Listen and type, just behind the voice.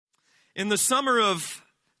In the summer of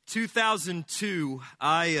 2002,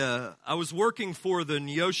 I was working for the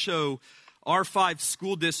Neosho R5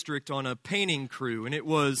 school district on a painting crew, and it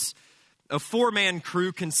was a four-man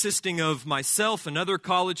crew consisting of myself, another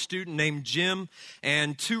college student named Jim,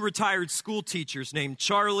 and two retired school teachers named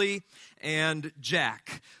Charlie and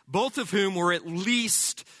Jack, both of whom were at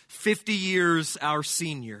least 50 years our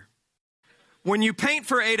senior. When you paint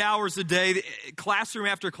for 8 hours a day, classroom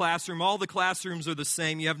after classroom, all the classrooms are the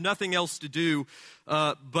same. You have nothing else to do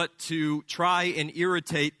but to try and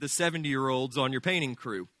irritate the 70-year-olds on your painting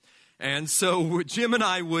crew. And so Jim and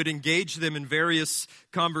I would engage them in various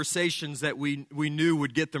conversations that we knew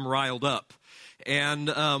would get them riled up.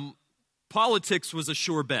 And politics was a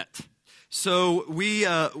sure bet. So we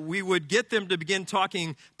would get them to begin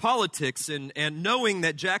talking politics, and knowing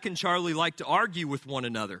that Jack and Charlie like to argue with one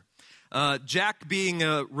another. Jack being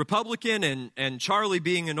a Republican and Charlie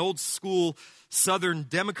being an old school Southern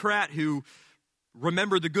Democrat who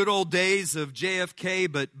remembered the good old days of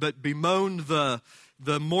JFK but bemoaned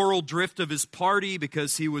the moral drift of his party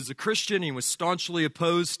because he was a Christian. He was staunchly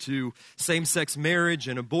opposed to same-sex marriage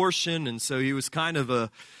and abortion, and so he was kind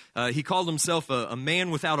of he called himself a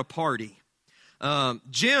man without a party.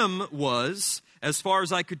 Jim was, as far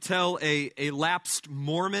as I could tell, a lapsed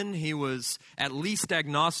Mormon. He was at least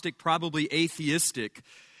agnostic, probably atheistic,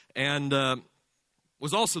 and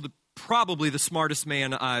was also probably the smartest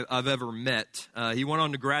man I've ever met. He went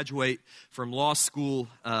on to graduate from law school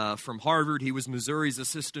from Harvard. He was Missouri's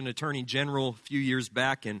assistant attorney general a few years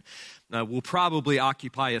back, and will probably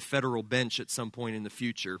occupy a federal bench at some point in the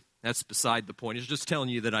future. That's beside the point. It's just telling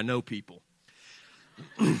you that I know people.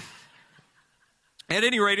 At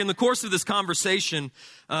any rate, in the course of this conversation,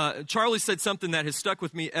 Charlie said something that has stuck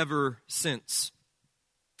with me ever since.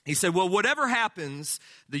 He said, well, whatever happens,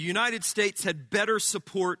 the United States had better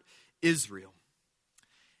support Israel.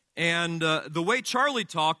 And the way Charlie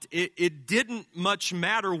talked, it didn't much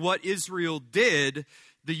matter what Israel did.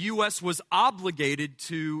 The U.S. was obligated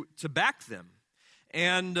to back them.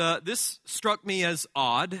 And this struck me as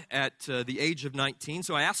odd at the age of 19,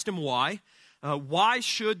 so I asked him why. Why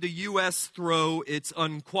should the U.S. throw its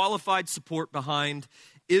unqualified support behind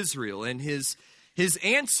Israel? And his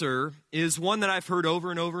answer is one that I've heard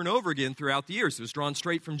over and over and over again throughout the years. It was drawn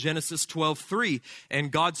straight from Genesis 12:3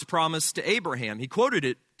 and God's promise to Abraham. He quoted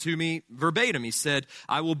it to me verbatim. He said,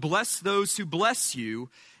 I will bless those who bless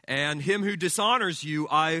you, and him who dishonors you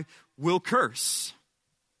I will curse.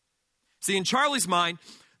 See, in Charlie's mind,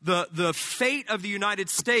 the fate of the United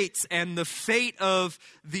States and the fate of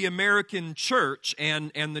the American church,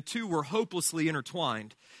 and the two were hopelessly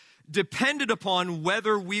intertwined, depended upon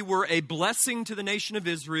whether we were a blessing to the nation of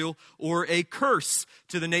Israel or a curse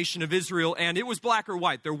to the nation of Israel, and it was black or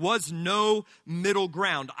white. There was no middle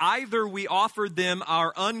ground. Either we offered them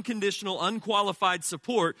our unconditional, unqualified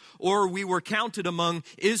support, or we were counted among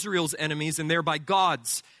Israel's enemies and thereby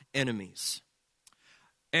God's enemies.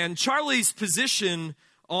 And Charlie's position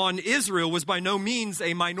on Israel was by no means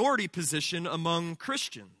a minority position among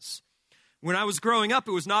Christians. When I was growing up,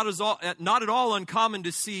 it was not at all uncommon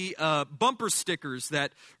to see bumper stickers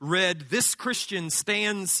that read, "This Christian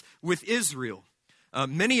stands with Israel."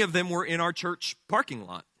 Many of them were in our church parking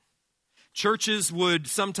lot. Churches would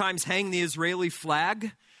sometimes hang the Israeli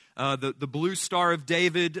flag, the blue Star of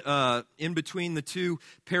David in between the two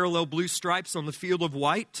parallel blue stripes on the field of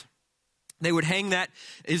white. They would hang that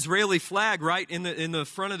Israeli flag right in the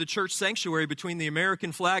front of the church sanctuary between the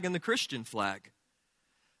American flag and the Christian flag.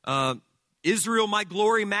 Israel My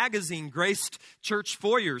Glory magazine graced church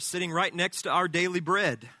foyers sitting right next to our daily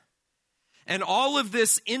bread. And all of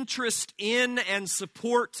this interest in and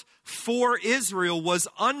support for Israel was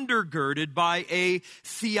undergirded by a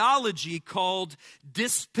theology called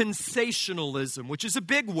dispensationalism, which is a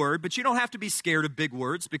big word, but you don't have to be scared of big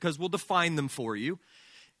words because we'll define them for you.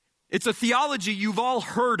 It's a theology you've all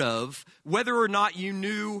heard of, whether or not you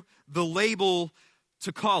knew the label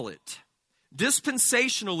to call it.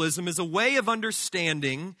 Dispensationalism is a way of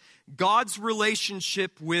understanding God's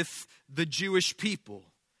relationship with the Jewish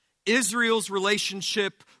people, Israel's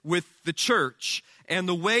relationship with the church, and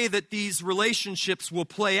the way that these relationships will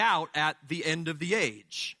play out at the end of the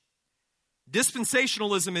age.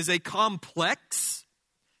 Dispensationalism is a complex,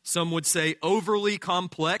 some would say overly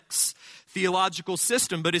complex, theological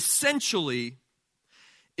system, but essentially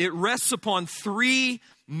it rests upon three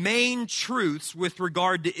main truths with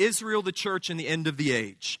regard to Israel, the church, and the end of the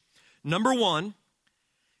age. Number one,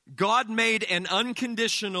 God made an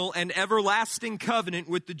unconditional and everlasting covenant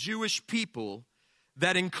with the Jewish people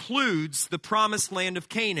that includes the promised land of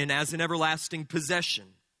Canaan as an everlasting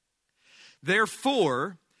possession.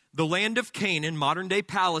 Therefore, the land of Canaan, modern-day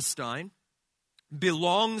Palestine,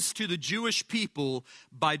 belongs to the Jewish people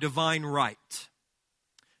by divine right.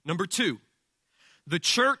 Number two, the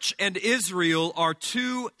church and Israel are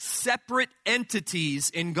two separate entities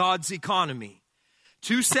in God's economy.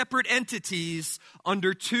 Two separate entities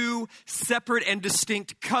under two separate and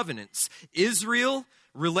distinct covenants. Israel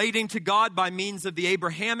relating to God by means of the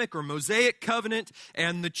Abrahamic or Mosaic covenant,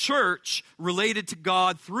 and the church related to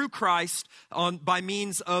God through Christ by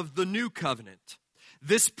means of the new covenant.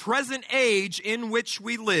 This present age in which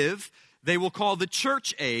we live, they will call the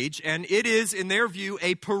church age, and it is, in their view,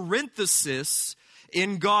 a parenthesis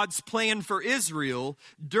in God's plan for Israel,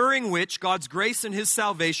 during which God's grace and His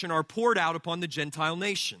salvation are poured out upon the Gentile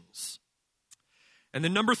nations. And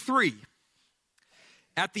then number three,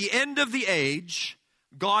 at the end of the age,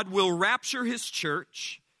 God will rapture His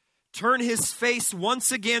church, turn His face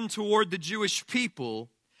once again toward the Jewish people,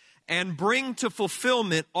 and bring to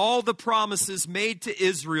fulfillment all the promises made to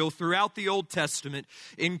Israel throughout the Old Testament,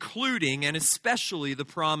 including and especially the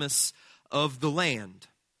promise of the land.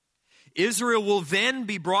 Israel will then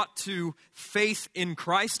be brought to faith in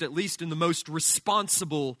Christ, at least in the most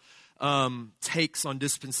responsible takes on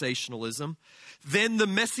dispensationalism. Then the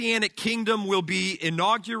Messianic kingdom will be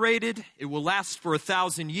inaugurated. It will last for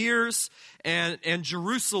 1,000 years, and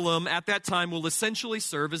Jerusalem at that time will essentially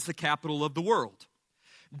serve as the capital of the world.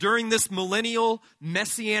 During this millennial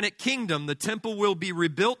Messianic kingdom, the temple will be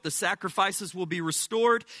rebuilt, the sacrifices will be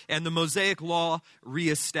restored, and the Mosaic law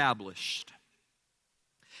reestablished.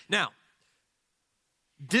 Now,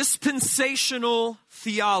 dispensational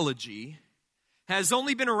theology has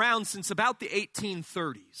only been around since about the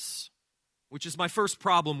 1830s, which is my first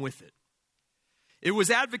problem with it. It was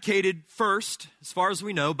advocated first, as far as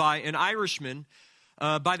we know, by an Irishman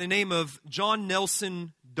by the name of John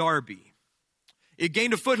Nelson Darby. It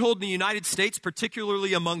gained a foothold in the United States,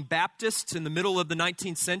 particularly among Baptists in the middle of the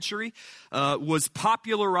 19th century, was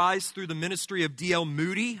popularized through the ministry of D.L.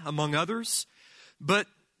 Moody, among others. But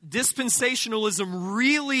dispensationalism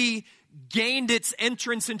really gained its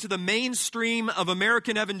entrance into the mainstream of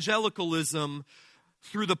American evangelicalism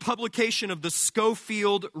through the publication of the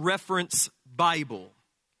Scofield Reference Bible.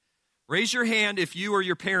 Raise your hand if you or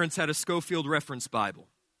your parents had a Scofield Reference Bible.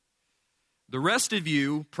 The rest of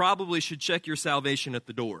you probably should check your salvation at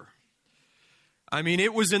the door. I mean,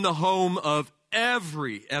 it was in the home of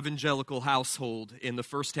every evangelical household in the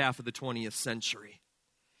first half of the 20th century.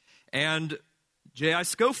 And C.I.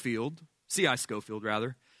 Scofield,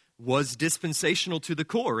 was dispensational to the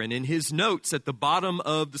core. And in his notes at the bottom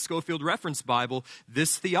of the Scofield Reference Bible,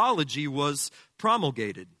 this theology was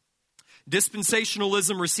promulgated.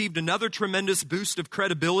 Dispensationalism received another tremendous boost of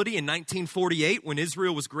credibility in 1948 when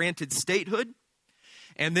Israel was granted statehood.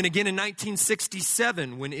 And then again in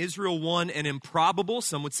 1967 when Israel won an improbable,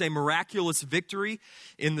 some would say miraculous victory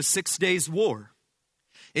in the 6 Days War.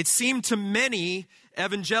 It seemed to many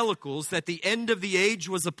evangelicals that the end of the age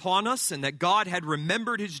was upon us and that God had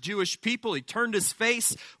remembered His Jewish people. He turned His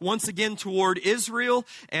face once again toward Israel,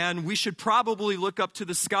 and we should probably look up to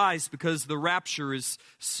the skies because the rapture is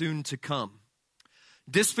soon to come.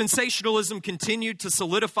 Dispensationalism continued to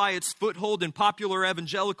solidify its foothold in popular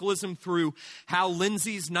evangelicalism through Hal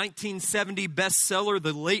Lindsey's 1970 bestseller,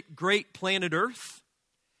 The Late Great Planet Earth.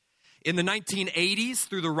 In the 1980s,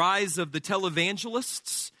 through the rise of the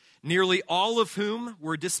televangelists, nearly all of whom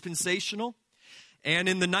were dispensational. And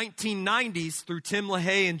in the 1990s, through Tim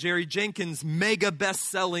LaHaye and Jerry Jenkins' mega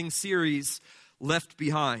best-selling series, Left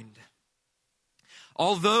Behind.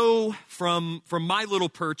 Although, from my little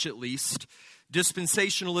perch at least,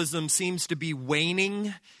 dispensationalism seems to be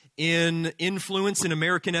waning in influence in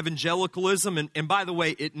American evangelicalism, and by the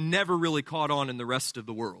way, it never really caught on in the rest of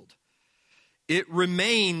the world. It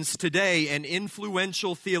remains today an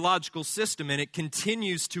influential theological system, and it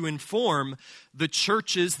continues to inform the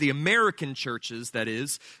churches, the American churches, that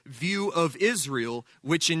is, view of Israel,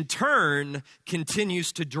 which in turn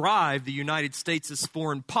continues to drive the United States'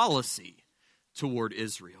 foreign policy toward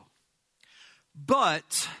Israel.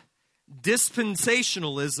 But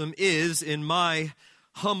dispensationalism is, in my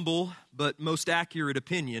humble but most accurate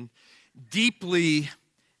opinion, deeply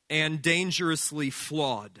and dangerously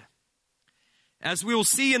flawed. As we will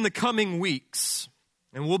see in the coming weeks,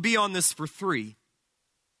 and we'll be on this for 3,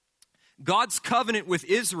 God's covenant with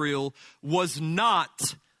Israel was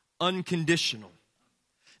not unconditional.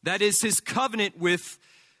 That is, His covenant with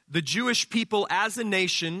the Jewish people as a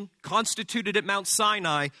nation constituted at Mount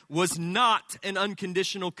Sinai was not an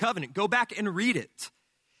unconditional covenant. Go back and read it.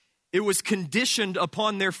 It was conditioned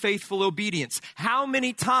upon their faithful obedience. How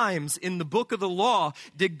many times in the book of the law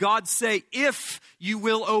did God say, if you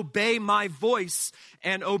will obey my voice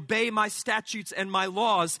and obey my statutes and my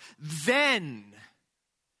laws, then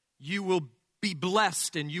you will be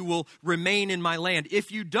blessed and you will remain in my land.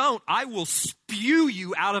 If you don't, I will spew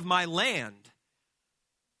you out of my land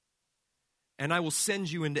and I will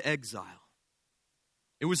send you into exile.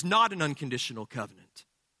 It was not an unconditional covenant.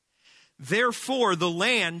 Therefore, the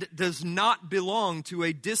land does not belong to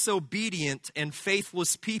a disobedient and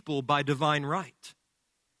faithless people by divine right.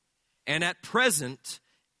 And at present,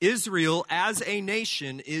 Israel as a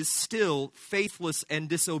nation is still faithless and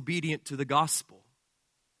disobedient to the gospel.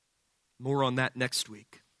 More on that next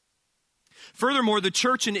week. Furthermore, the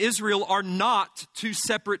church and Israel are not two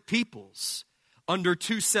separate peoples under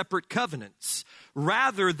two separate covenants.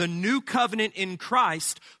 Rather, the new covenant in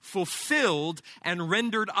Christ fulfilled and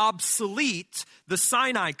rendered obsolete the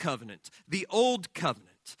Sinai covenant, the old covenant.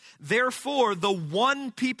 Therefore, the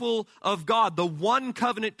one people of God, the one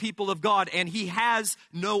covenant people of God, and he has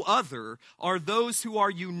no other, are those who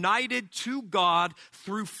are united to God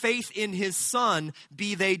through faith in his Son,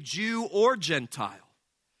 be they Jew or Gentile,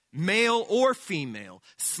 male or female,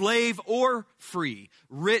 slave or free,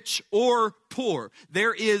 rich or poor.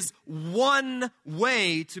 There is one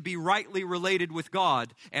way to be rightly related with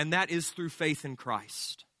God, and that is through faith in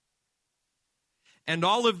Christ. And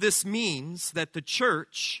all of this means that the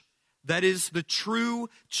church, that is the true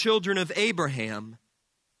children of Abraham,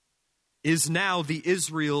 is now the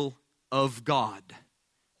Israel of God,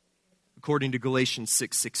 according to Galatians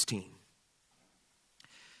 6:16.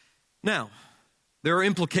 Now, there are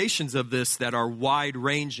implications of this that are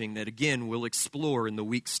wide-ranging that, again, we'll explore in the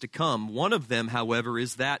weeks to come. One of them, however,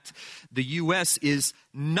 is that the U.S. is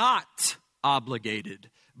not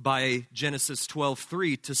obligated by Genesis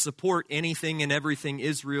 12:3 to support anything and everything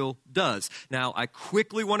Israel does. Now, I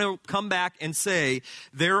quickly want to come back and say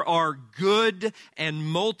there are good and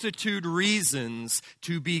multitude reasons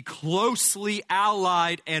to be closely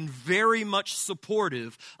allied and very much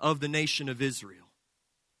supportive of the nation of Israel.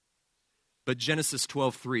 But Genesis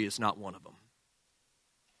 12:3 is not one of them.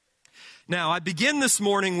 Now, I begin this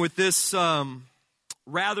morning with this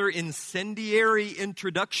rather incendiary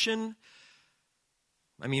introduction.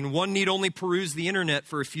 I mean, one need only peruse the internet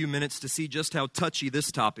for a few minutes to see just how touchy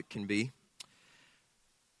this topic can be.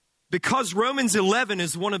 Because Romans 11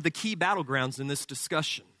 is one of the key battlegrounds in this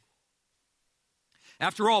discussion.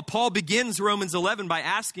 After all, Paul begins Romans 11 by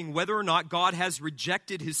asking whether or not God has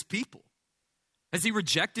rejected his people. Has he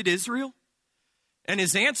rejected Israel? And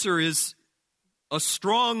his answer is a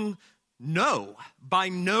strong no, by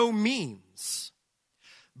no means.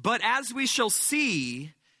 But as we shall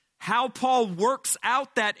see, how Paul works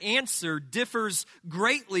out that answer differs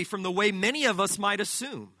greatly from the way many of us might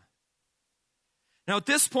assume. Now, at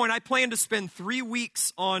this point, I plan to spend 3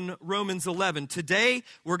 weeks on Romans 11. Today,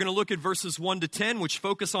 we're going to look at verses 1 to 10, which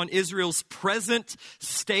focus on Israel's present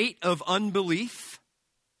state of unbelief,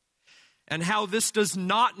 and how this does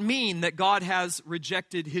not mean that God has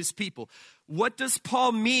rejected his people. What does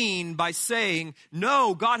Paul mean by saying,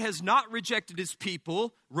 no, God has not rejected his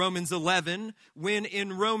people, Romans 11, when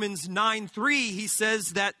in Romans 9:3 he says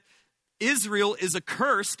that Israel is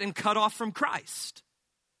accursed and cut off from Christ?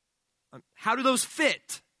 How do those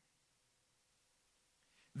fit?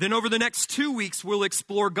 Then over the next 2 weeks, we'll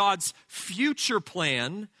explore God's future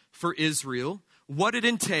plan for Israel, what it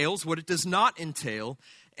entails, what it does not entail,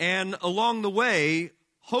 and along the way,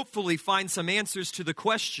 hopefully find some answers to the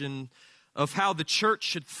question of how the church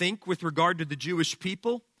should think with regard to the Jewish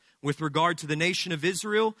people, with regard to the nation of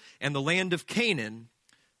Israel and the land of Canaan,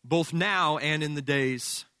 both now and in the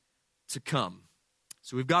days to come.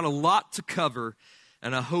 So we've got a lot to cover,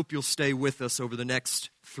 and I hope you'll stay with us over the next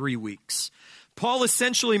 3 weeks. Paul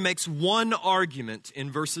essentially makes one argument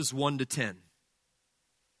in verses 1 to 10.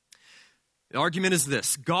 The argument is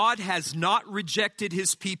this: God has not rejected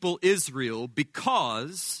his people Israel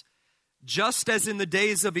because, just as in the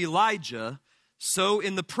days of Elijah, so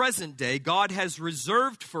in the present day, God has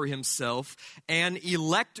reserved for himself an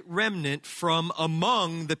elect remnant from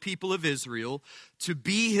among the people of Israel to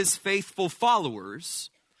be his faithful followers,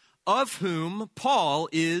 of whom Paul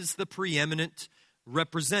is the preeminent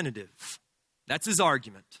representative. That's his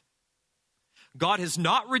argument. God has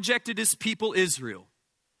not rejected his people Israel.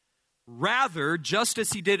 Rather, just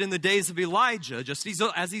as he did in the days of Elijah, just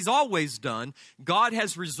as he's always done, God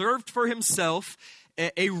has reserved for himself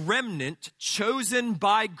a remnant chosen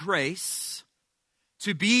by grace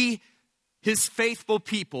to be his faithful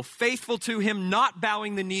people, faithful to him, not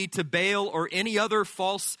bowing the knee to Baal or any other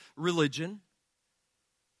false religion.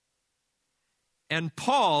 And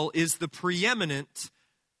Paul is the preeminent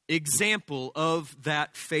example of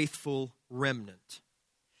that faithful remnant.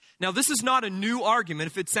 Now, this is not a new argument.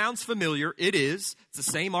 If it sounds familiar, it is. It's the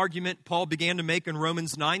same argument Paul began to make in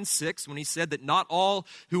Romans 9:6 when he said that not all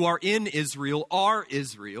who are in Israel are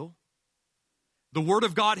Israel. The word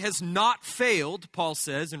of God has not failed, Paul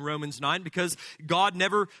says in Romans 9, because God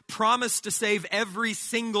never promised to save every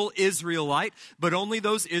single Israelite, but only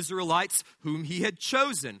those Israelites whom he had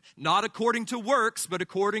chosen, not according to works, but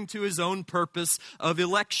according to his own purpose of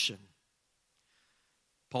election.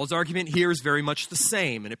 Paul's argument here is very much the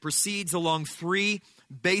same, and it proceeds along three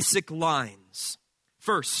basic lines.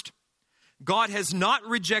 First, God has not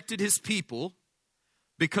rejected his people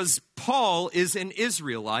because Paul is an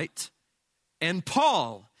Israelite, and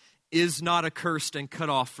Paul is not accursed and cut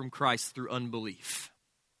off from Christ through unbelief.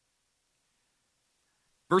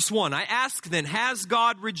 Verse 1, I ask then, has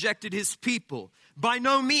God rejected his people? By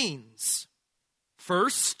no means.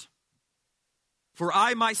 First, for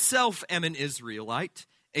I myself am an Israelite,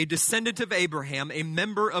 a descendant of Abraham, a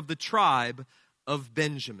member of the tribe of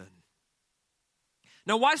Benjamin.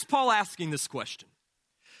 Now, why is Paul asking this question?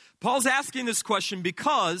 Paul's asking this question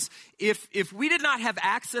because if we did not have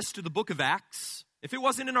access to the book of Acts, if it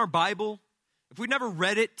wasn't in our Bible, if we never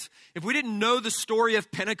read it, if we didn't know the story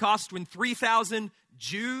of Pentecost when 3,000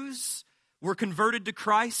 Jews were converted to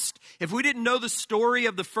Christ, if we didn't know the story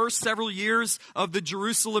of the first several years of the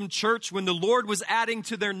Jerusalem church when the Lord was adding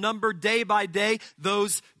to their number day by day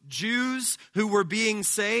those Jews who were being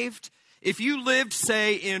saved, if you lived,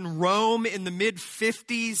 say, in Rome in the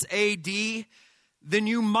mid-50s AD, then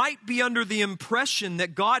you might be under the impression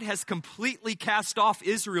that God has completely cast off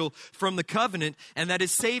Israel from the covenant and that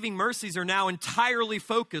his saving mercies are now entirely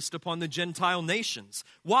focused upon the Gentile nations.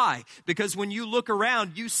 Why? Because when you look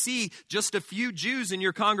around, you see just a few Jews in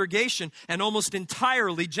your congregation and almost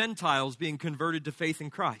entirely Gentiles being converted to faith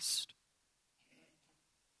in Christ.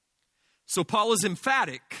 So Paul is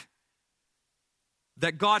emphatic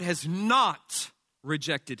that God has not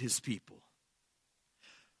rejected his people.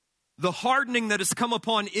 The hardening that has come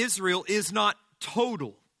upon Israel is not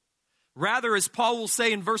total. Rather, as Paul will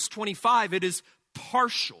say in verse 25, it is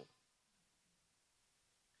partial.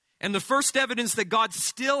 And the first evidence that God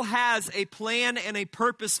still has a plan and a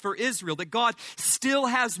purpose for Israel, that God still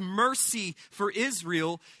has mercy for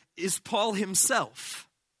Israel, is Paul himself.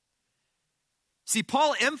 See,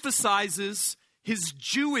 Paul emphasizes his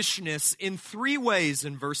Jewishness in three ways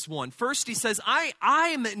in verse 1. First, he says,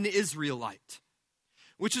 I'm an Israelite,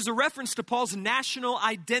 which is a reference to Paul's national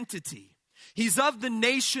identity. He's of the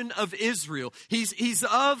nation of Israel. He's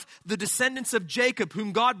of the descendants of Jacob,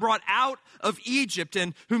 whom God brought out of Egypt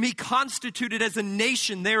and whom he constituted as a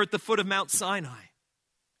nation there at the foot of Mount Sinai.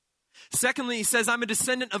 Secondly, he says, I'm a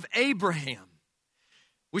descendant of Abraham,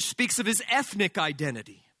 which speaks of his ethnic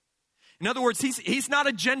identity. In other words, he's not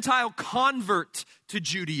a Gentile convert to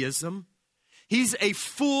Judaism. He's a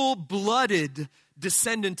full-blooded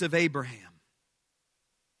descendant of Abraham.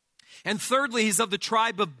 And thirdly, he's of the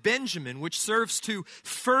tribe of Benjamin, which serves to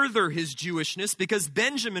further his Jewishness because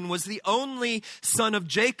Benjamin was the only son of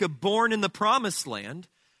Jacob born in the promised land.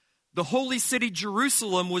 The holy city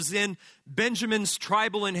Jerusalem was in Benjamin's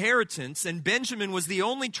tribal inheritance, and Benjamin was the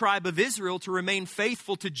only tribe of Israel to remain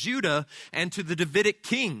faithful to Judah and to the Davidic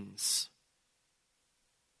kings.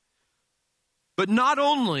 But not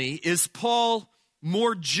only is Paul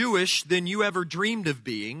more Jewish than you ever dreamed of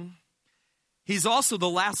being, he's also the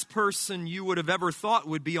last person you would have ever thought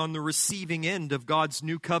would be on the receiving end of God's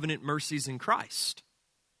new covenant mercies in Christ.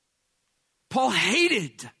 Paul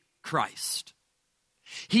hated Christ.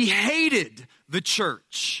 He hated the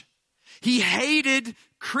church. He hated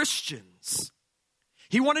Christians.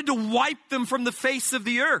 He wanted to wipe them from the face of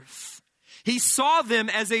the earth. He saw them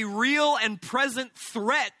as a real and present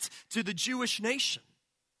threat to the Jewish nation.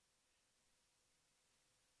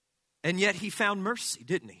 And yet he found mercy,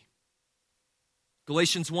 didn't he?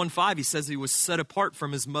 Galatians 1:5, he says he was set apart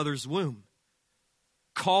from his mother's womb,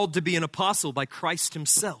 called to be an apostle by Christ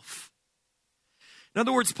himself. In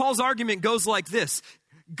other words, Paul's argument goes like this: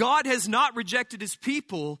 God has not rejected his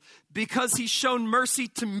people because he's shown mercy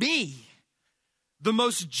to me, the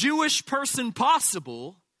most Jewish person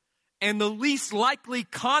possible and the least likely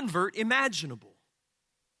convert imaginable.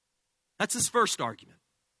 That's his first argument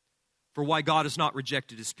for why God has not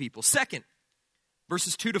rejected his people. Second,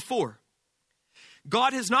 verses 2-4.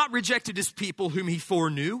 God has not rejected his people whom he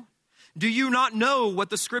foreknew. Do you not know what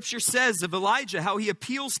the scripture says of Elijah, how he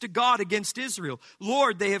appeals to God against Israel?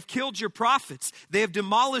 Lord, they have killed your prophets. They have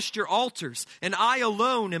demolished your altars, and I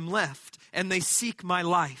alone am left, and they seek my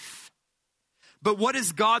life. But what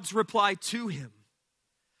is God's reply to him?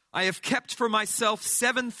 I have kept for myself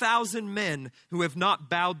 7,000 men who have not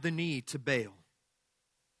bowed the knee to Baal.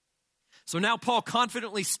 So now Paul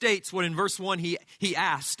confidently states what in verse 1 he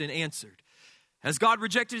asked and answered. Has God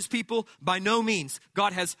rejected his people? By no means.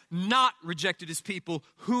 God has not rejected his people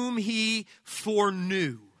whom he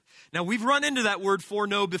foreknew. Now, we've run into that word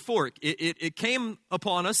foreknow before. It came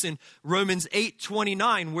upon us in Romans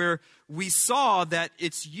 8:29, where we saw that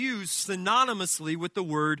it's used synonymously with the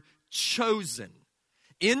word chosen.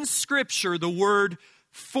 In Scripture, the word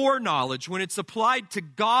foreknowledge, when it's applied to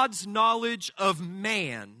God's knowledge of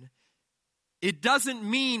man, it doesn't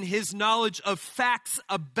mean his knowledge of facts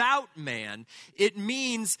about man. It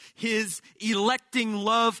means his electing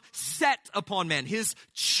love set upon man, his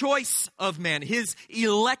choice of man, his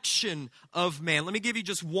election of man. Let me give you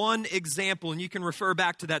just one example, and you can refer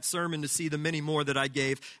back to that sermon to see the many more that I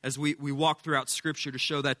gave as we walk throughout Scripture to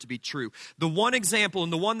show that to be true. The one example,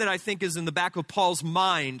 and the one that I think is in the back of Paul's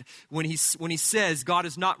mind when he says God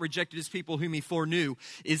has not rejected his people whom he foreknew,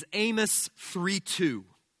 is Amos 3:2.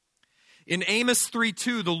 In Amos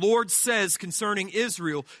 3:2, the Lord says concerning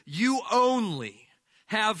Israel, you only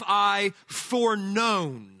have I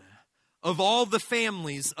foreknown of all the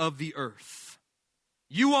families of the earth.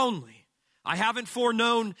 You only. I haven't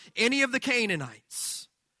foreknown any of the Canaanites.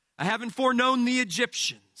 I haven't foreknown the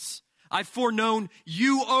Egyptians. I've foreknown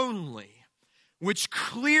you only, which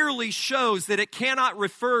clearly shows that it cannot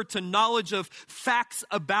refer to knowledge of facts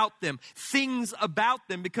about them, things about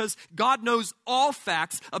them, because God knows all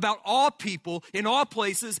facts about all people, in all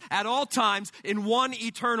places, at all times, in one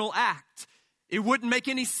eternal act. It wouldn't make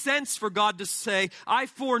any sense for God to say, I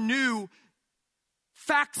foreknew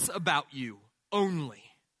facts about you only.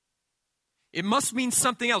 It must mean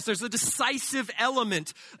something else. There's a decisive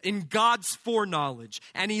element in God's foreknowledge,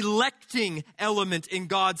 an electing element in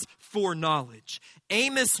God's foreknowledge.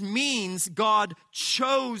 Amos means God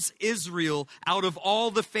chose Israel out of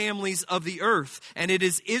all the families of the earth, and it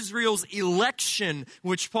is Israel's election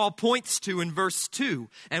which Paul points to in verse 2,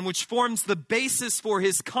 and which forms the basis for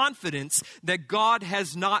his confidence that God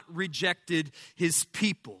has not rejected his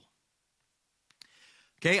people.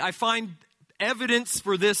 Okay, I find evidence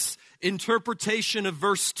for this interpretation of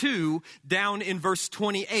verse 2 down in verse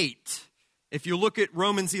 28. If you look at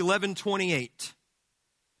Romans 11:28,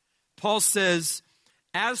 Paul says,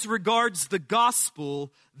 as regards the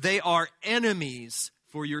gospel, they are enemies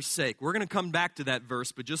for your sake. We're going to come back to that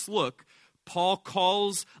verse, but just look. Paul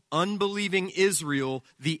calls unbelieving Israel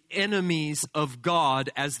the enemies of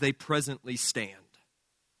God as they presently stand.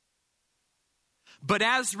 But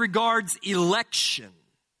as regards election,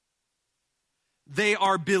 they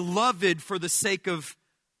are beloved for the sake of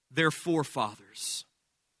their forefathers.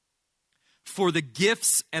 For the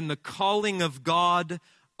gifts and the calling of God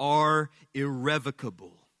are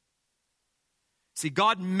irrevocable. See,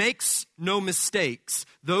 God makes no mistakes.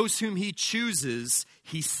 Those whom he chooses,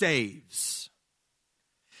 he saves.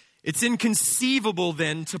 It's inconceivable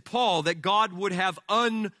then to Paul that God would have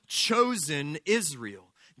unchosen Israel.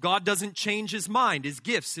 God doesn't change his mind, his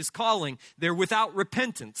gifts, his calling. They're without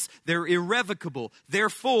repentance. They're irrevocable.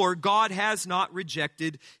 Therefore, God has not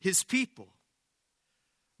rejected his people.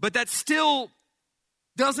 But that still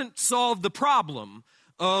doesn't solve the problem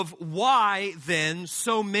of why then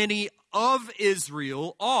so many of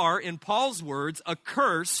Israel are, in Paul's words,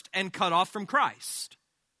 accursed and cut off from Christ.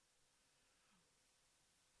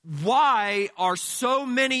 Why are so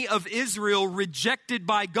many of Israel rejected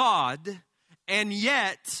by God? And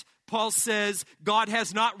yet, Paul says, God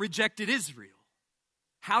has not rejected Israel.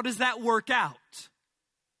 How does that work out?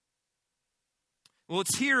 Well,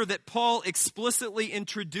 it's here that Paul explicitly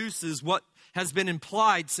introduces what has been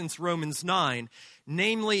implied since Romans 9,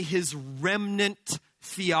 namely his remnant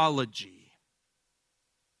theology.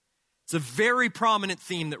 It's a very prominent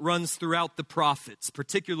theme that runs throughout the prophets,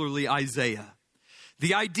 particularly Isaiah.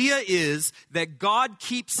 The idea is that God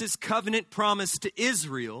keeps his covenant promise to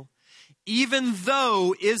Israel, even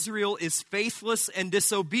though Israel is faithless and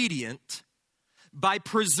disobedient, by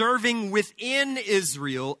preserving within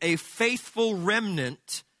Israel a faithful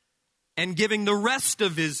remnant and giving the rest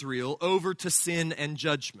of Israel over to sin and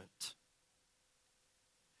judgment.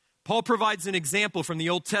 Paul provides an example from the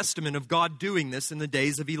Old Testament of God doing this in the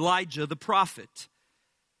days of Elijah the prophet.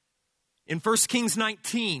 In 1 Kings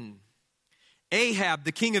 19, Ahab,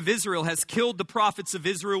 the king of Israel, has killed the prophets of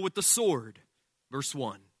Israel with the sword. Verse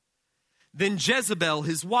 1. Then Jezebel,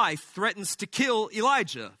 his wife, threatens to kill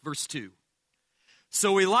Elijah. Verse 2.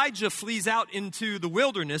 So Elijah flees out into the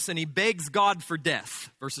wilderness and he begs God for death.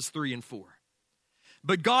 Verses 3 and 4.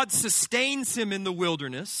 But God sustains him in the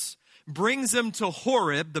wilderness, brings him to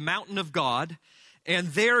Horeb, the mountain of God, and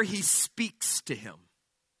there he speaks to him.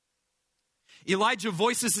 Elijah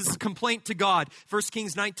voices his complaint to God. 1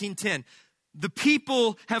 Kings 19:10. The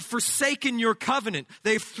people have forsaken your covenant.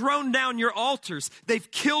 They've thrown down your altars.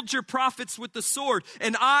 They've killed your prophets with the sword.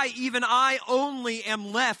 And I, even I only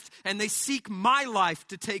am left, and they seek my life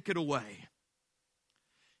to take it away.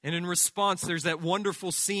 And in response, there's that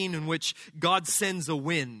wonderful scene in which God sends a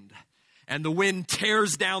wind. And the wind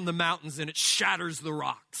tears down the mountains and it shatters the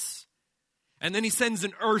rocks. And then he sends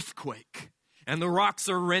an earthquake. And the rocks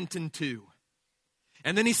are rent in two.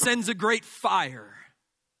 And then he sends a great fire.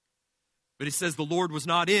 But he says the Lord was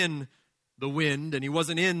not in the wind, and he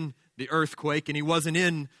wasn't in the earthquake, and he wasn't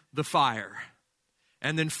in the fire.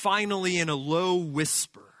 And then finally, in a low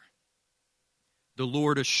whisper, the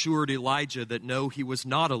Lord assured Elijah that no, he was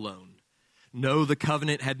not alone. No, the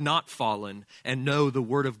covenant had not fallen, and no, the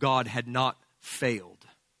word of God had not failed.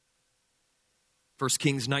 1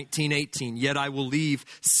 Kings 19:18, yet I will leave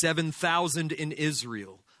 7,000 in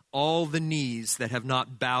Israel, all the knees that have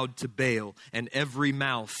not bowed to Baal, and every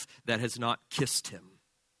mouth that has not kissed him.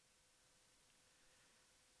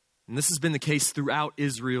 And this has been the case throughout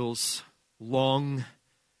Israel's long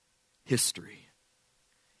history.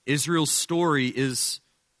 Israel's story is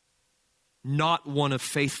not one of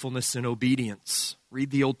faithfulness and obedience. Read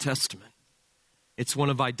the Old Testament. It's one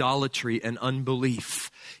of idolatry and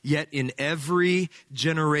unbelief. Yet in every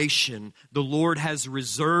generation, the Lord has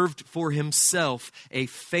reserved for himself a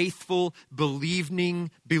faithful, believing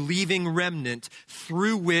remnant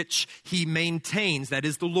through which he maintains, that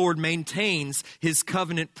is, the Lord maintains his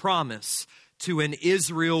covenant promise to an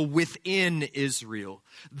Israel within Israel,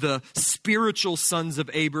 the spiritual sons of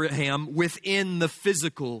Abraham within the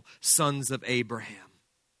physical sons of Abraham.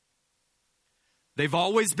 They've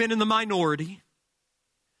always been in the minority,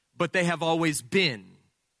 but they have always been.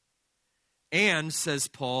 And, says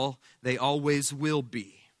Paul, they always will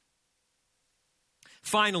be.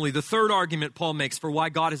 Finally, the third argument Paul makes for why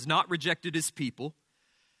God has not rejected his people,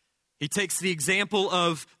 he takes the example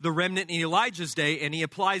of the remnant in Elijah's day and he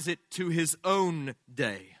applies it to his own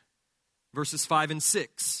day. Verses 5 and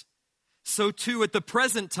 6. So too at the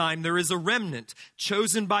present time there is a remnant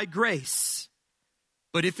chosen by grace.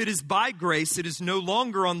 But if it is by grace, it is no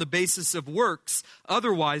longer on the basis of works.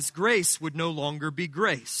 Otherwise, grace would no longer be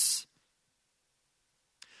grace.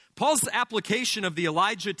 Paul's application of the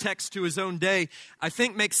Elijah text to his own day, I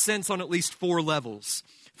think, makes sense on at least 4 levels.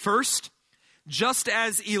 First, just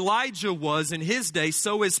as Elijah was in his day,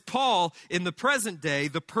 so is Paul in the present day,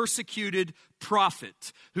 the persecuted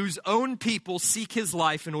prophet, whose own people seek his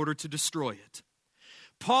life in order to destroy it.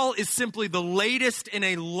 Paul is simply the latest in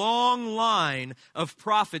a long line of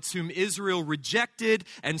prophets whom Israel rejected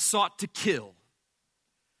and sought to kill.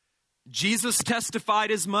 Jesus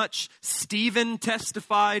testified as much. Stephen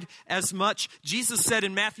testified as much. Jesus said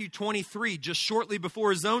in Matthew 23, just shortly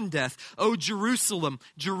before his own death, "O Jerusalem,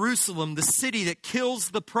 Jerusalem, the city that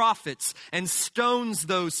kills the prophets and stones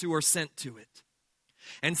those who are sent to it."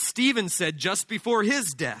 And Stephen said just before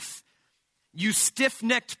his death, "You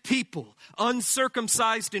stiff-necked people,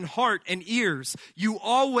 uncircumcised in heart and ears, you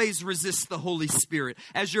always resist the Holy Spirit.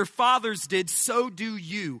 As your fathers did, so do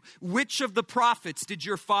you. Which of the prophets did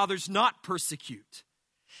your fathers not persecute?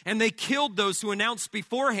 And they killed those who announced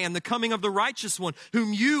beforehand the coming of the righteous one,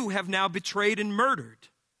 whom you have now betrayed and murdered."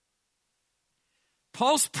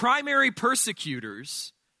 Paul's primary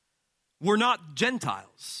persecutors were not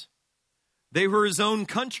Gentiles. They were his own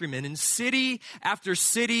countrymen. In city after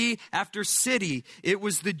city after city, it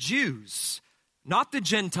was the Jews, not the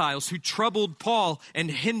Gentiles, who troubled Paul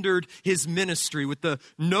and hindered his ministry, with the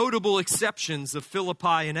notable exceptions of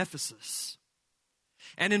Philippi and Ephesus.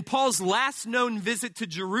 And in Paul's last known visit to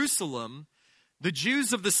Jerusalem, the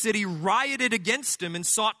Jews of the city rioted against him and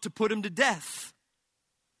sought to put him to death.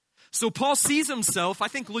 So Paul sees himself, I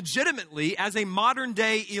think legitimately, as a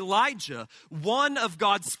modern-day Elijah, one of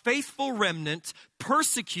God's faithful remnant,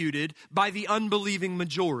 persecuted by the unbelieving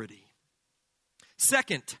majority.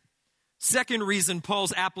 Second reason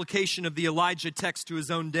Paul's application of the Elijah text to his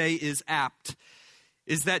own day is apt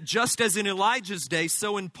is that just as in Elijah's day,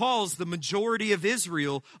 so in Paul's, the majority of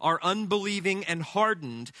Israel are unbelieving and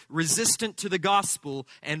hardened, resistant to the gospel,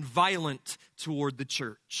 and violent toward the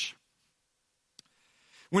church.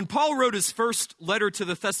 When Paul wrote his first letter to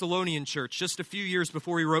the Thessalonian church, just a few years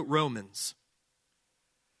before he wrote Romans,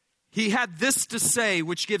 he had this to say,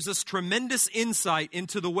 which gives us tremendous insight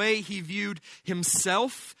into the way he viewed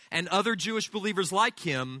himself and other Jewish believers like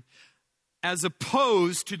him, as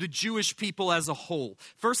opposed to the Jewish people as a whole.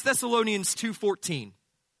 1 Thessalonians 2:14.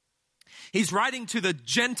 He's writing to the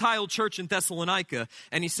Gentile church in Thessalonica,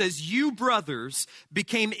 and he says, "You brothers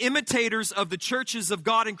became imitators of the churches of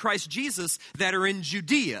God in Christ Jesus that are in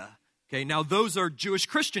Judea." Okay, now those are Jewish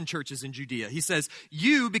Christian churches in Judea. He says,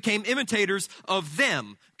 you became imitators of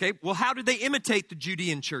them. Okay, well, how did they imitate the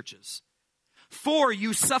Judean churches? For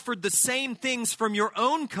you suffered the same things from your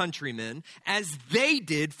own countrymen as they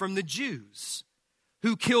did from the Jews,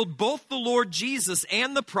 who killed both the Lord Jesus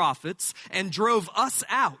and the prophets and drove us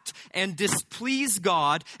out and displeased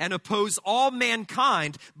God and oppose all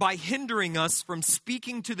mankind by hindering us from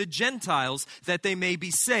speaking to the Gentiles that they may be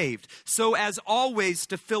saved, so as always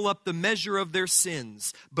to fill up the measure of their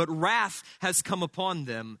sins. But wrath has come upon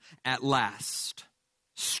them at last.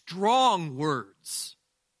 Strong words.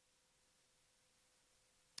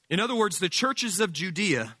 In other words, the churches of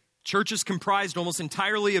Judea, churches comprised almost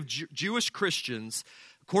entirely of Jewish Christians,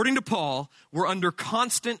 according to Paul, were under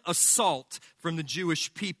constant assault from the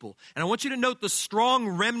Jewish people. And I want you to note the strong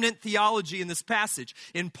remnant theology in this passage.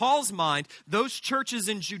 In Paul's mind, those churches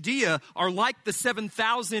in Judea are like the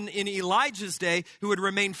 7,000 in Elijah's day who had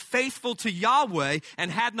remained faithful to Yahweh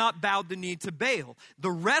and had not bowed the knee to Baal.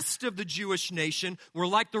 The rest of the Jewish nation were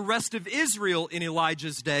like the rest of Israel in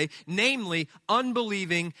Elijah's day, namely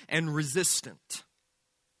unbelieving and resistant.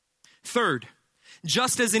 Third,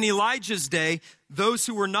 just as in Elijah's day, those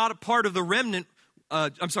who were not a part of the remnant,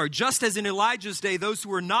 just as in Elijah's day, those who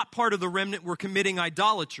were not part of the remnant were committing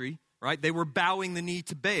idolatry, right? They were bowing the knee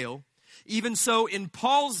to Baal. Even so, in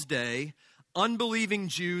Paul's day, unbelieving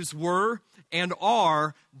Jews were and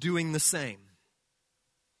are doing the same.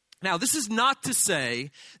 Now, this is not to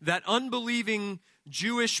say that unbelieving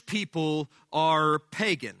Jewish people are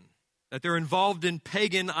pagan, that they're involved in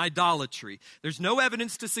pagan idolatry. There's no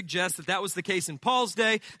evidence to suggest that that was the case in Paul's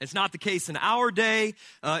day. It's not the case in our day.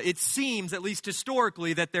 It seems, at least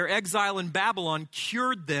historically, that their exile in Babylon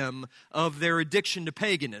cured them of their addiction to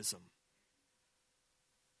paganism.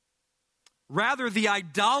 Rather, the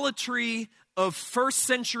idolatry of first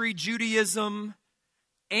century Judaism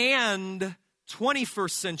and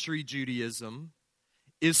 21st century Judaism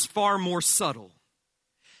is far more subtle.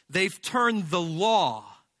 They've turned the law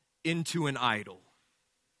into an idol.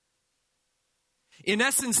 In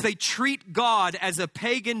essence, they treat God as a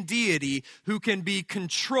pagan deity who can be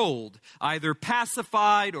controlled, either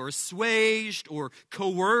pacified or assuaged or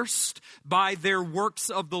coerced by their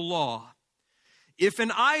works of the law. If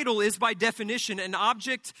an idol is by definition an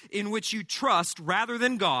object in which you trust rather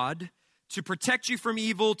than God to protect you from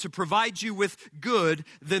evil, to provide you with good,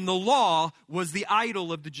 then the law was the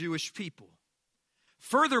idol of the Jewish people.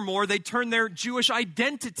 Furthermore, they turn their Jewish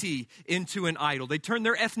identity into an idol. They turn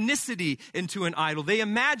their ethnicity into an idol. They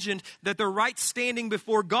imagined that their right standing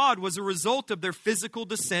before God was a result of their physical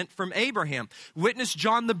descent from Abraham. Witness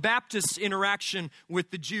John the Baptist's interaction with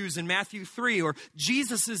the Jews in Matthew 3, or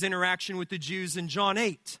Jesus' interaction with the Jews in John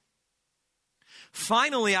 8.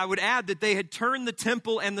 Finally, I would add that they had turned the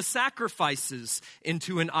temple and the sacrifices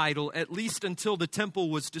into an idol, at least until the temple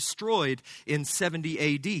was destroyed in 70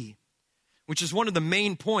 A.D., which is one of the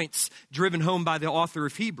main points driven home by the author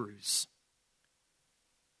of Hebrews.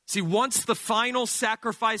 See, once the final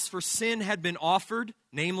sacrifice for sin had been offered,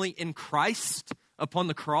 namely in Christ upon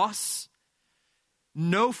the cross,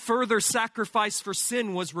 no further sacrifice for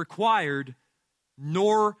sin was required,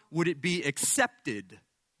 nor would it be accepted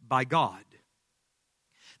by God.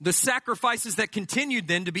 The sacrifices that continued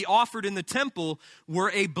then to be offered in the temple were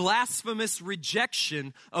a blasphemous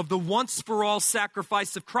rejection of the once-for-all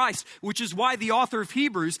sacrifice of Christ, which is why the author of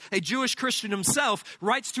Hebrews, a Jewish Christian himself,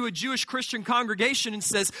 writes to a Jewish Christian congregation and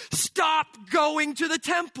says, stop going to the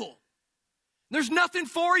temple. There's nothing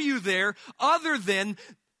for you there other than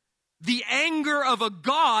the anger of a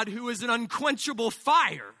God who is an unquenchable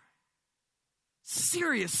fire.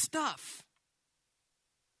 Serious stuff.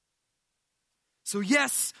 So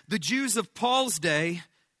yes, the Jews of Paul's day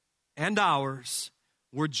and ours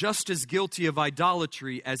were just as guilty of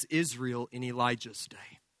idolatry as Israel in Elijah's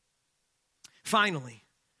day. Finally,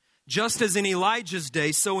 just as in Elijah's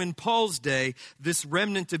day, so in Paul's day, this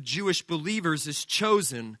remnant of Jewish believers is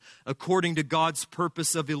chosen according to God's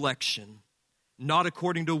purpose of election, not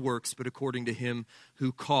according to works, but according to him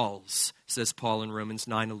who calls, says Paul in Romans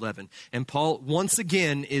 9:11. And Paul, once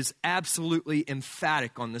again, is absolutely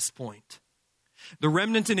emphatic on this point. The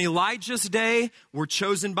remnant in Elijah's day were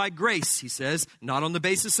chosen by grace, he says, not on the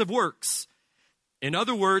basis of works. In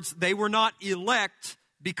other words, they were not elect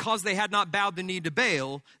because they had not bowed the knee to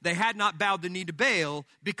Baal. They had not bowed the knee to Baal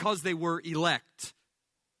because they were elect.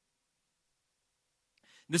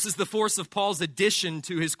 This is the force of Paul's addition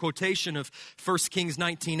to his quotation of 1 Kings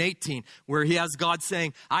 19:18, where he has God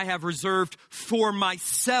saying, I have reserved for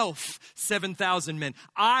myself 7,000 men.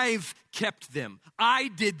 I've kept them. I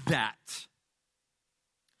did that.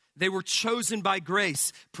 They were chosen by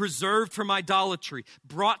grace, preserved from idolatry,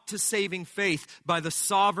 brought to saving faith by the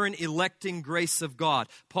sovereign electing grace of God.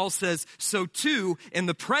 Paul says, so too, in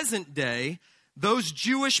the present day, those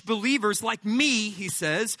Jewish believers like me, he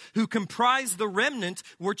says, who comprise the remnant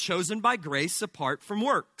were chosen by grace apart from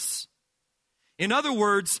works. In other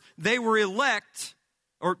words, they were elect,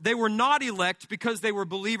 or they were not elect because they were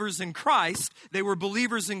believers in Christ. They were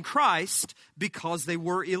believers in Christ because they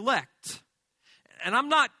were elect. And I'm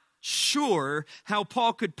not sure how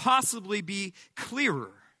Paul could possibly be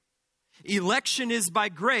clearer. Election is by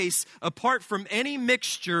grace apart from any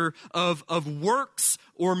mixture of works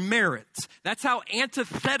or merit. That's how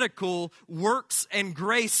antithetical works and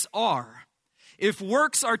grace are. If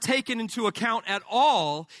works are taken into account at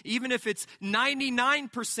all, even if it's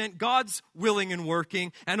 99% God's willing and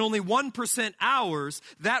working and only 1% ours,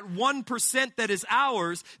 that 1% that is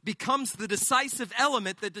ours becomes the decisive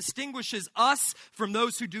element that distinguishes us from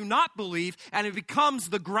those who do not believe, and it becomes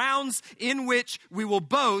the grounds in which we will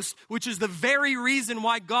boast, which is the very reason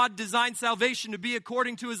why God designed salvation to be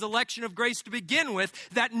according to his election of grace to begin with,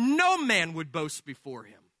 that no man would boast before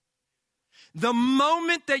him. The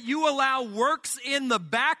moment that you allow works in the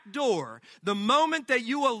back door, the moment that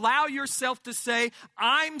you allow yourself to say,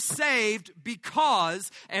 I'm saved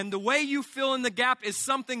because, and the way you fill in the gap is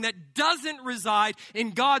something that doesn't reside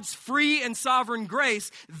in God's free and sovereign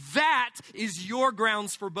grace, that is your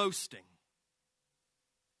grounds for boasting.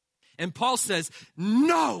 And Paul says,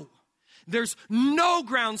 no, there's no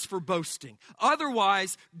grounds for boasting.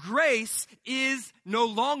 Otherwise, grace is no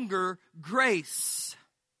longer grace.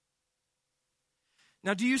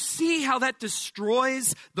 Now, do you see how that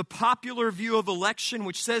destroys the popular view of election,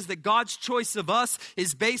 which says that God's choice of us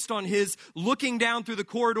is based on his looking down through the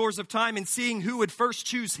corridors of time and seeing who would first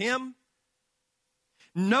choose him?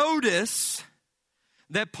 Notice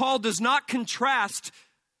that Paul does not contrast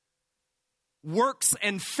works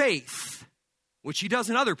and faith, which he does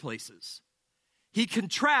in other places. He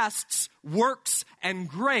contrasts works and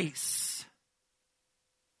grace.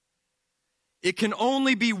 It can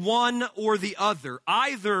only be one or the other.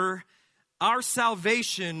 Either our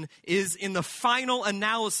salvation is in the final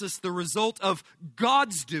analysis the result of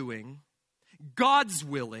God's doing, God's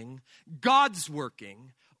willing, God's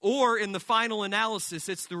working, or in the final analysis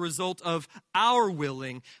it's the result of our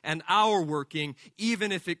willing and our working,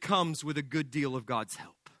 even if it comes with a good deal of God's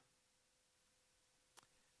help.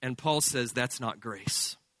 And Paul says that's not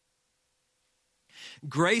grace.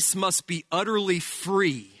 Grace must be utterly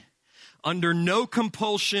free, under no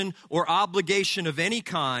compulsion or obligation of any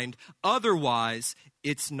kind. Otherwise,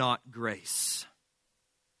 it's not grace.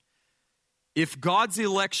 If God's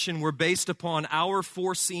election were based upon our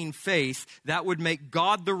foreseen faith, that would make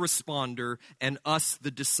God the responder and us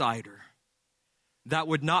the decider. That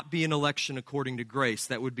would not be an election according to grace.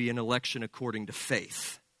 That would be an election according to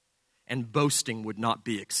faith. And boasting would not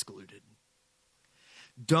be excluded.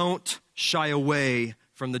 Don't shy away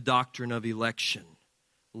from the doctrine of election.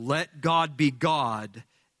 Let God be God,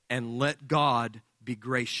 and let God be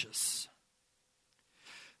gracious.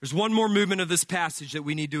 There's one more movement of this passage that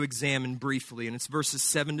we need to examine briefly, and it's verses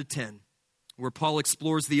 7 to 10, where Paul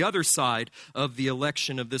explores the other side of the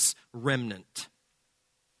election of this remnant.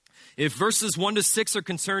 If verses 1 to 6 are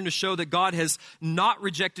concerned to show that God has not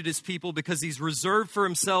rejected his people because he's reserved for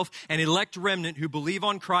himself an elect remnant who believe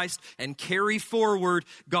on Christ and carry forward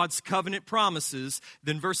God's covenant promises,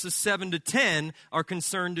 then verses 7 to 10 are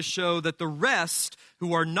concerned to show that the rest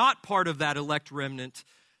who are not part of that elect remnant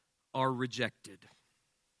are rejected.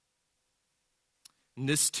 And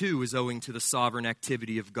this too is owing to the sovereign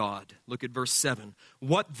activity of God. Look at verse 7.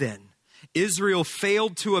 What then? Israel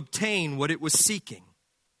failed to obtain what it was seeking.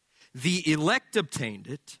 The elect obtained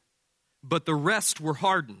it, but the rest were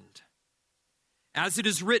hardened. As it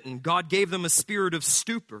is written, God gave them a spirit of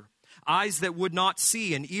stupor, eyes that would not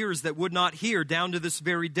see and ears that would not hear, down to this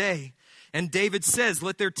very day. And David says,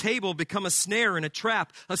 let their table become a snare and a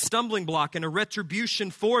trap, a stumbling block and a retribution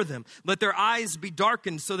for them. Let their eyes be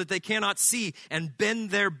darkened so that they cannot see, and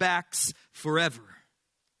bend their backs forever.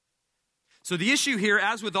 So the issue here,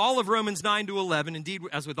 as with all of Romans 9 to 11, indeed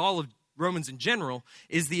as with all of Romans in general,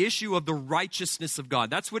 is the issue of the righteousness of God.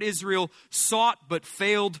 That's what Israel sought but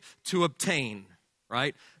failed to obtain,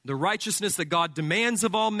 right? The righteousness that God demands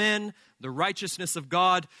of all men, the righteousness of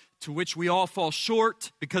God to which we all fall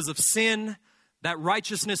short because of sin, that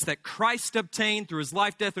righteousness that Christ obtained through his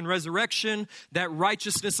life, death, and resurrection, that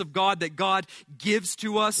righteousness of God that God gives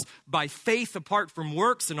to us by faith apart from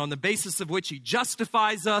works and on the basis of which he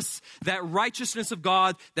justifies us, that righteousness of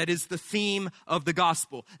God that is the theme of the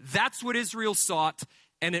gospel. That's what Israel sought,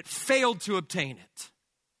 and it failed to obtain it,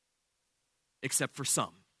 except for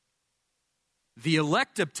some. The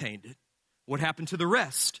elect obtained it. What happened to the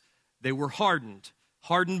rest? They were hardened.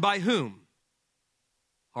 Hardened by whom?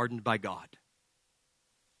 Hardened by God.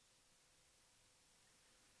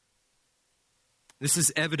 This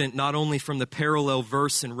is evident not only from the parallel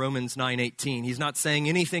verse in Romans 9:18. He's not saying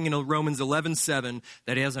anything in Romans 11:7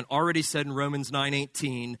 that he hasn't already said in Romans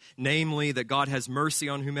 9:18, namely that God has mercy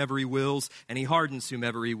on whomever he wills and he hardens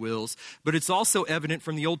whomever he wills. But it's also evident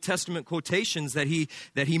from the Old Testament quotations that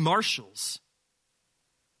he marshals.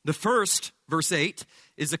 The first, verse 8,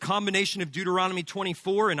 is a combination of Deuteronomy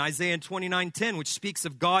 24 and Isaiah 29:10, which speaks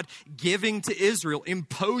of God giving to Israel,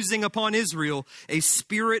 imposing upon Israel a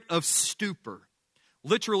spirit of stupor.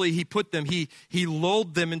 Literally, he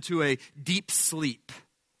lulled them into a deep sleep.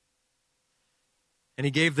 And he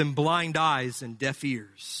gave them blind eyes and deaf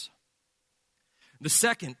ears. The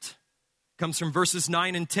second comes from verses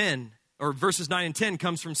 9 and 10. Or verses 9 and 10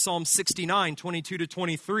 comes from Psalm 69, 22 to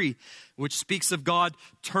 23, which speaks of God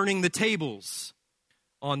turning the tables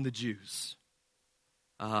on the Jews.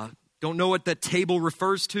 Don't know what that table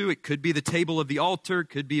refers to. It could be the table of the altar. It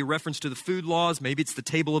could be a reference to the food laws. Maybe it's the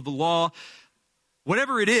table of the law.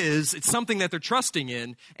 Whatever it is, it's something that they're trusting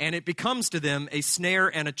in, and it becomes to them a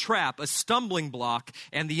snare and a trap, a stumbling block,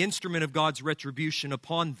 and the instrument of God's retribution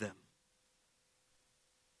upon them.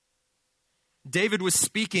 David was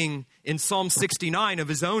speaking in Psalm 69 of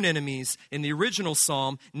his own enemies in the original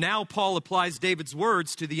psalm. Now Paul applies David's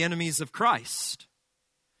words to the enemies of Christ.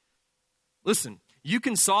 Listen, you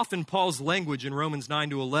can soften Paul's language in Romans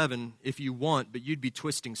 9 to 11 if you want, but you'd be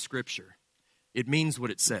twisting Scripture. It means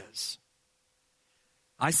what it says.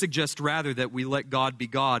 I suggest rather that we let God be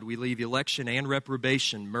God. We leave election and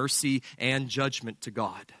reprobation, mercy and judgment to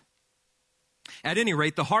God. At any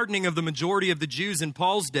rate, the hardening of the majority of the Jews in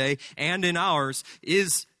Paul's day and in ours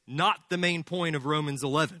is not the main point of Romans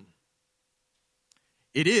 11.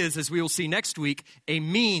 It is, as we will see next week, a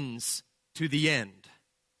means to the end.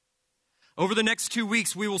 Over the next 2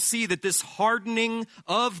 weeks, we will see that this hardening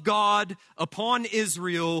of God upon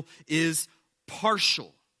Israel is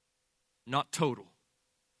partial, not total.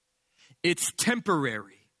 It's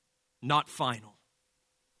temporary, not final.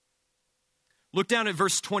 Look down at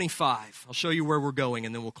verse 25. I'll show you where we're going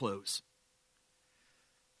and then we'll close.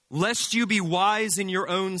 Lest you be wise in your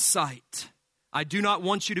own sight, I do not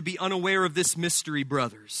want you to be unaware of this mystery,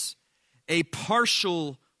 brothers. A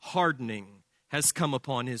partial hardening has come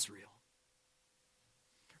upon Israel.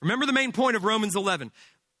 Remember the main point of Romans 11.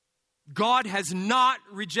 God has not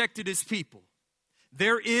rejected his people.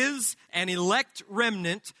 There is an elect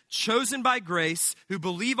remnant chosen by grace who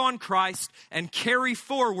believe on Christ and carry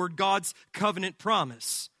forward God's covenant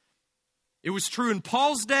promise. It was true in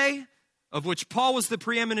Paul's day, of which Paul was the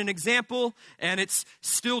preeminent example, and it's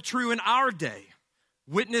still true in our day.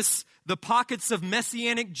 Witness the pockets of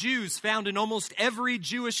Messianic Jews found in almost every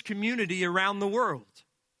Jewish community around the world.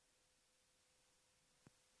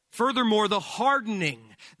 Furthermore, the hardening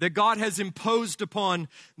that God has imposed upon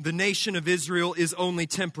the nation of Israel is only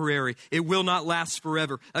temporary. It will not last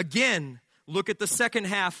forever. Again, look at the second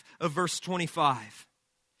half of verse 25.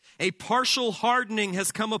 A partial hardening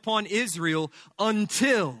has come upon Israel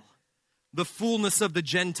until the fullness of the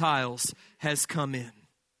Gentiles has come in.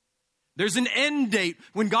 There's an end date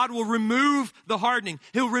when God will remove the hardening.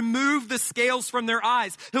 He'll remove the scales from their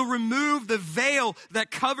eyes. He'll remove the veil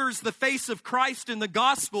that covers the face of Christ in the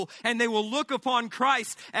gospel, and they will look upon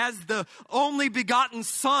Christ as the only begotten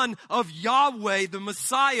Son of Yahweh, the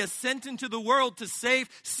Messiah sent into the world to save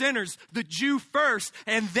sinners, the Jew first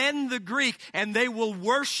and then the Greek, and they will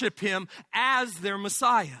worship him as their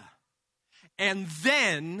Messiah. And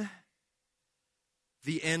then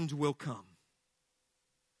the end will come.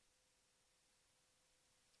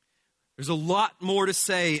 There's a lot more to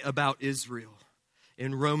say about Israel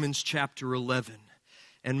in Romans chapter 11.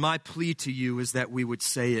 And my plea to you is that we would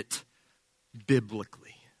say it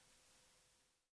biblically.